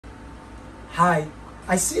Hi,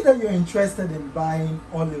 I see that you're interested in buying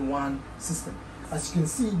all-in-one system. As you can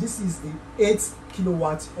see, this is the 8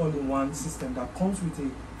 kilowatt all-in-one system that comes with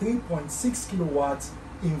a 3.6 kilowatt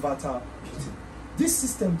inverter built in. This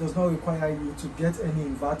system does not require you to get any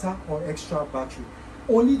inverter or extra battery,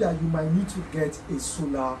 only that you might need to get a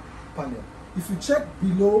solar panel. If you check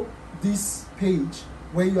below this page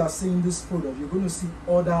where you are seeing this product, you're going to see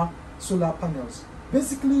other solar panels.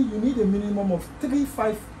 Basically, you need a minimum of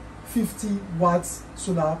 550 watts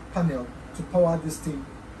solar panel to power this thing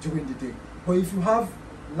during the day. But if you have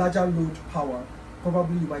larger load power,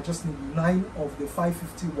 probably you might just need 9 of the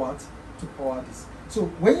 550 watts to power this. So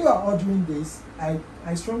when you are ordering this,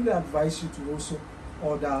 I strongly advise you to also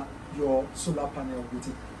order your solar panel with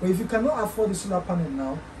it. But if you cannot afford the solar panel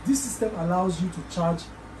now, this system allows you to charge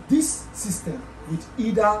this system with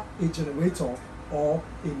either a generator or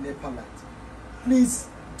a nepa light. Please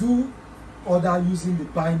do order using the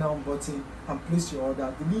buy now button and place your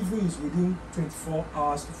order. Delivery is within 24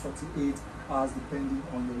 hours to 48 hours depending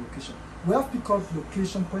on your location. We have pickup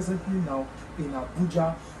location presently now in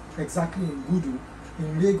Abuja, exactly in Gudu,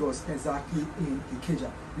 in Lagos, exactly in Ikeja.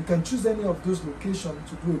 You can choose any of those locations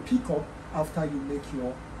to do a pickup after you make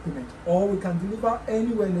your payment, or we can deliver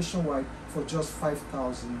anywhere nationwide for just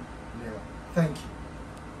 5,000 naira. Thank you.